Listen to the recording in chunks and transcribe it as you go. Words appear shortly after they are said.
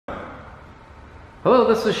Hello,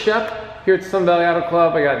 this is Shep here at Sun Valley Auto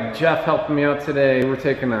Club. I got Jeff helping me out today. We're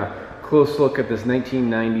taking a close look at this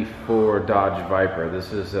 1994 Dodge Viper.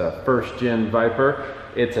 This is a first gen Viper.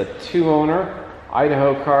 It's a two-owner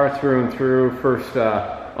Idaho car through and through. First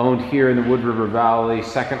owned here in the Wood River Valley.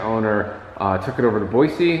 Second owner took it over to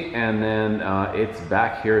Boise, and then it's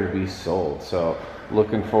back here to be sold. So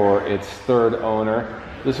looking for its third owner.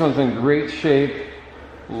 This one's in great shape,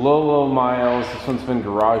 low miles. This one's been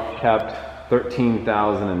garage kept.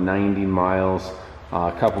 13,090 miles,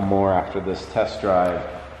 a couple more after this test drive,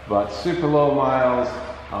 but super low miles,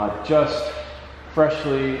 just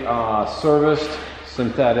freshly serviced,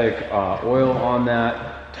 synthetic oil on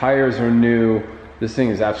that, tires are new. This thing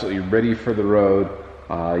is absolutely ready for the road.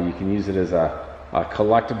 You can use it as a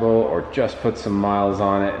collectible or just put some miles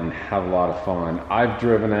on it and have a lot of fun. I've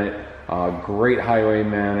driven it, great highway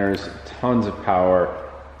manners, tons of power.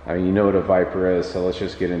 You know what a Viper is, so let's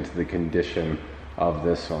just get into the condition of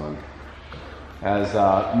this one. As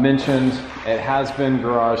mentioned, it has been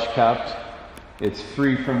garage kept. It's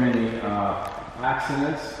free from any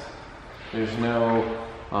accidents. There's no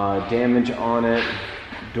damage on it,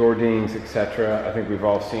 door dings, etc. I think we've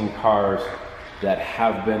all seen cars that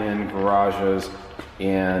have been in garages,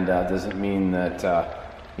 and doesn't mean that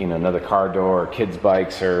you know, another car door or kids'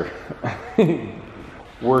 bikes are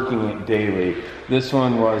working it daily. This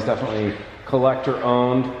one was definitely collector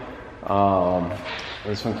owned.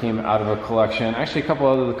 This one came out of a collection. Actually, a couple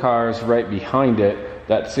other cars right behind it.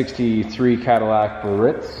 That 63 Cadillac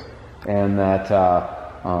Baritz and that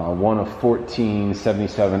one of 14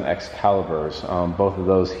 77 Excaliburs. Both of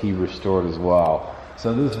those he restored as well.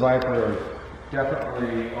 So this Viper is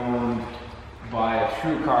definitely owned by a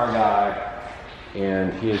true car guy,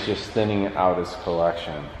 and he is just thinning out his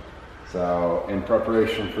collection. So in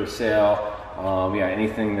preparation for sale, yeah,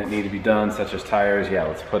 anything that need to be done, such as tires, yeah,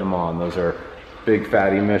 let's put them on. Those are big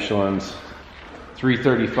fatty Michelins,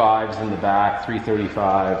 335s in the back,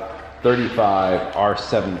 335, 35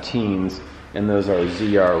 R17s, and those are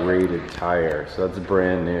ZR rated tires. So that's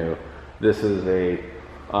brand new. This is a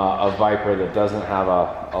Viper that doesn't have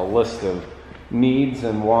a list of needs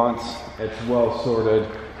and wants. It's well sorted.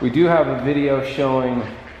 We do have a video showing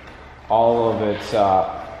all of its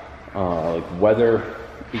like weather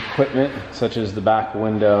equipment, such as the back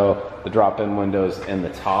window, the drop-in windows, and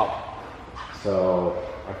the top. So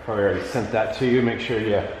I probably already sent that to you. Make sure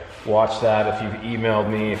you watch that. If you've emailed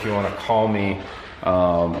me, if you want to call me,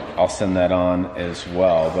 I'll send that on as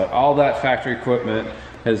well. But all that factory equipment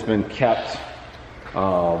has been kept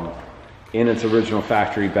in its original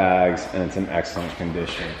factory bags, and it's in excellent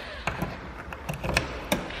condition.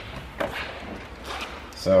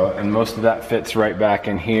 So, and most of that fits right back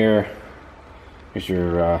in here. Here's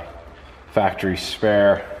your factory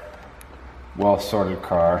spare, well sorted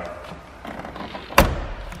car.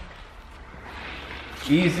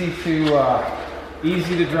 Easy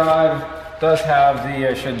to drive. Does have the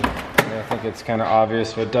I think it's kind of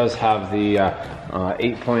obvious, but it does have the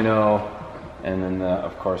 8.0, and then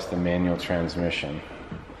of course the manual transmission.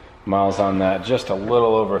 Miles on that, just a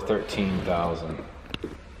little over 13,000.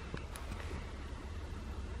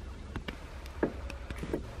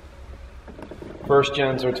 First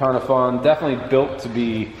gens are a ton of fun. Definitely built to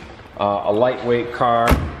be a lightweight car,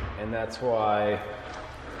 and that's why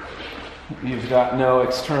you've got no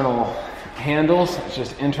external handles. It's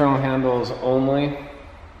just internal handles only.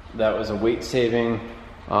 That was a weight-saving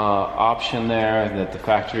option there that the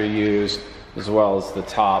factory used, as well as the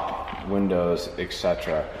top windows,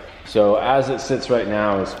 etc. So as it sits right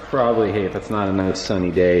now, it's probably, hey, if it's not a nice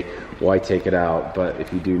sunny day, why take it out? But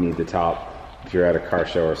if you do need the top, if you're at a car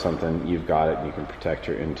show or something, you've got it and you can protect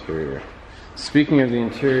your interior. Speaking of the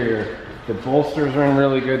interior, the bolsters are in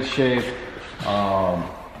really good shape.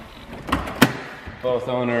 Both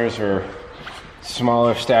owners are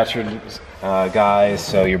smaller statured guys,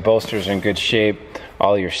 so your bolsters are in good shape.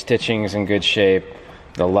 All your stitching is in good shape.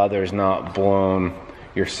 The leather's not blown.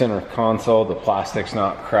 Your center console, the plastic's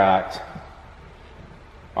not cracked.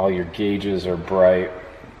 All your gauges are bright.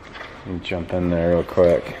 Let me jump in there real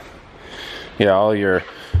quick. Yeah, all your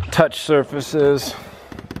touch surfaces,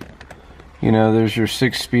 you know, there's your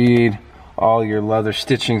 6-speed, all your leather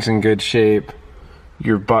stitching's in good shape,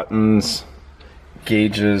 your buttons,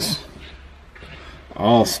 gauges,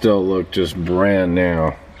 all still look just brand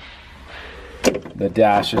new. The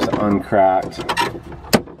dash is uncracked.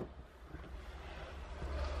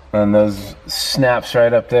 And those snaps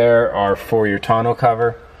right up there are for your tonneau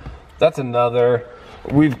cover. That's another.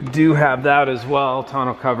 We do have that as well,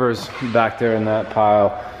 tonneau covers back there in that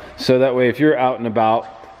pile. So that way if you're out and about,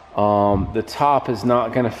 The top is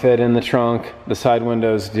not going to fit in the trunk. The side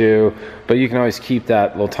windows do, but you can always keep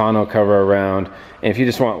that little tonneau cover around. And if you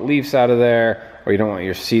just want leaves out of there, or you don't want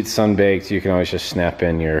your seats sunbaked, you can always just snap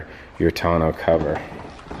in your tonneau cover.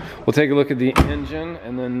 We'll take a look at the engine,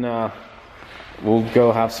 and then we'll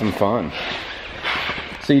go have some fun.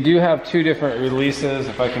 So you do have two different releases.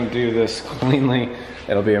 If I can do this cleanly,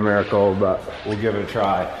 it'll be a miracle, but we'll give it a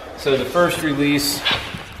try. So the first release,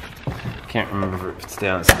 can't remember if it's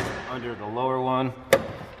down, it's under the lower one,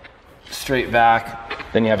 straight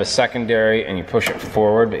back. Then you have a secondary and you push it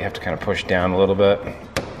forward, but you have to kind of push down a little bit.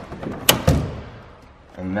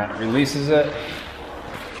 And that releases it.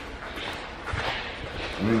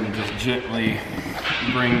 And then you just gently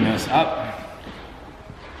bring this up.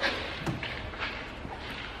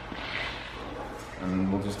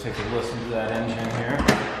 And we'll just take a listen to that engine here.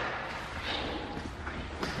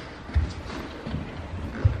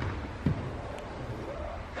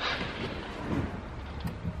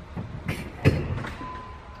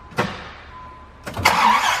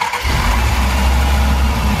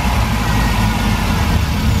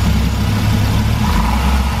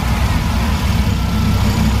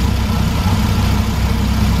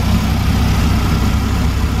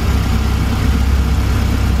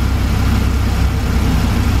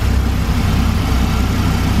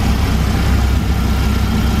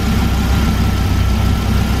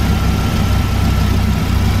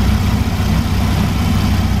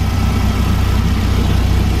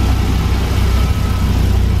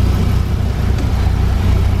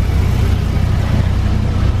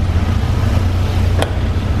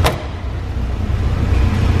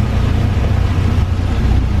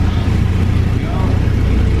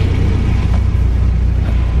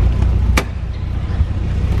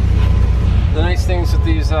 Things with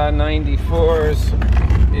these 94s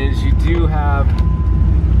is you do have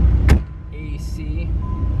AC.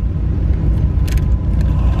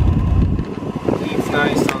 It's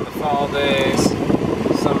nice on the fall days.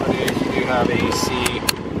 Some days you do have AC.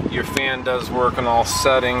 Your fan does work on all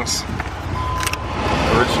settings.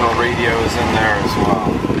 Original radio is in there as well.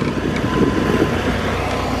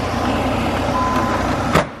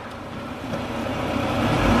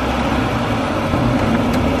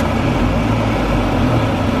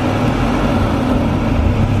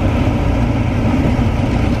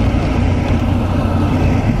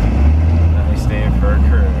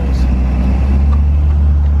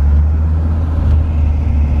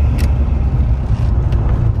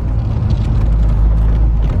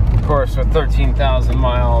 With 13,000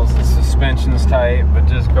 miles, the suspension's tight, but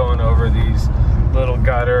just going over these little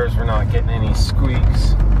gutters, we're not getting any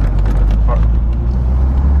squeaks.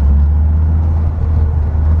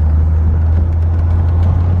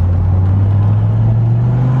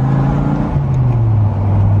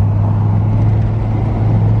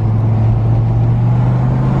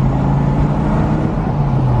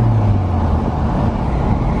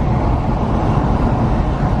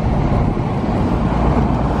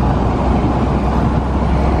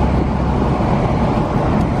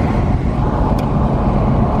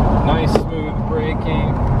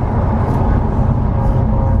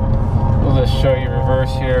 Show you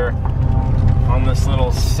reverse here on this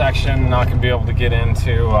little section. Not gonna be able to get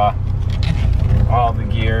into all the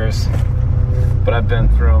gears, but I've been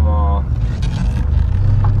through them all.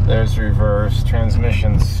 There's reverse.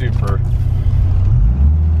 Transmission's super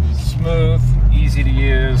smooth, easy to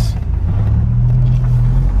use.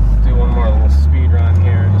 Do one more little speed run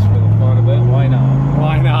here just for the fun of it. Why not?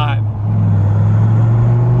 Why not?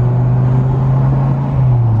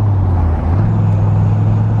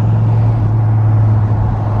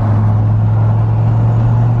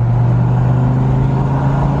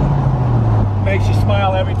 Makes you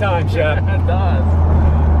smile every time, Jeff. It does.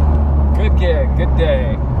 Good gig, good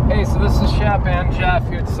day. Hey, so this is Shep and Jeff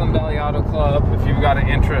here at Sun Valley Auto Club. If you've got an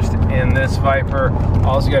interest in this Viper,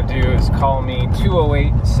 all you got to do is call me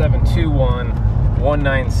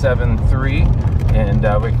 208-721-1973, and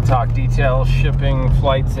we can talk details, shipping,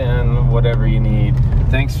 flights in, whatever you need.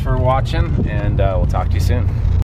 Thanks for watching, and we'll talk to you soon.